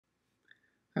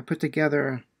I put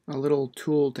together a little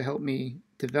tool to help me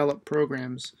develop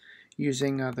programs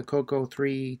using the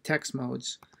CoCo3 text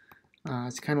modes.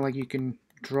 It's kind of like you can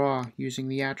draw using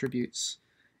the attributes.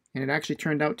 And it actually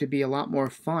turned out to be a lot more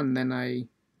fun than I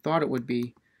thought it would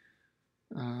be.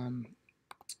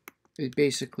 It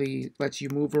basically lets you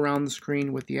move around the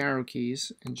screen with the arrow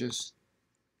keys and just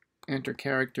enter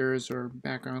characters or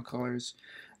background colors.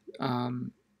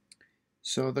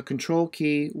 So the control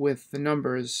key with the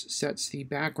numbers sets the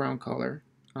background color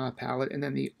palette, and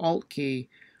then the alt key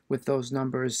with those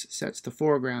numbers sets the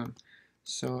foreground.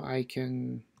 So I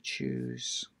can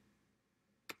choose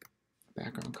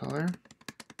background color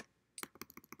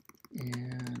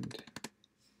and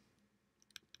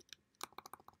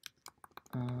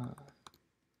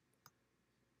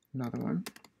another one,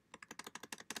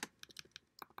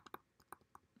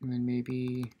 and then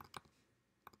maybe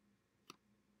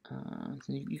so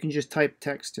you can just type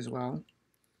text as well.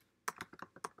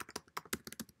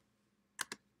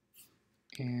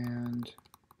 And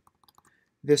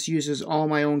this uses all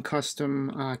my own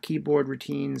custom keyboard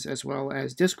routines as well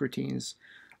as disk routines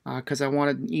because I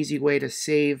wanted an easy way to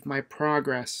save my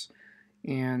progress.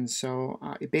 And so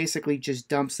it basically just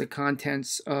dumps the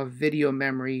contents of video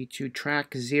memory to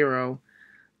track 0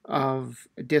 of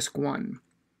disk 1.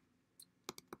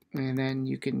 And then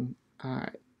you can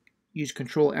use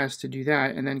Control S to do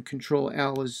that, and then Control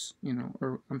L is,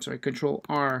 or I'm sorry, Control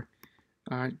R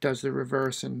does the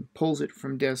reverse and pulls it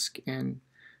from disk and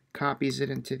copies it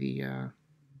into the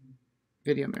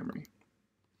video memory.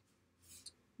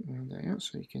 And yeah,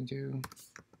 so you can do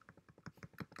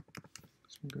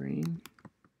some green.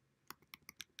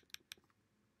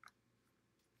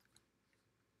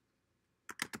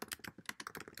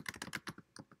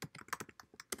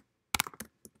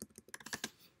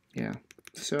 Yeah,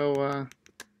 so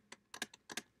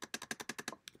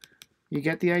you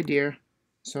get the idea.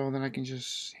 So then I can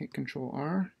just hit Control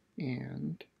R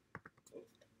and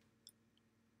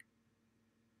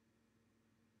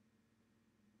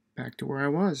back to where I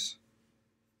was.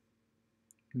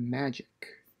 Magic.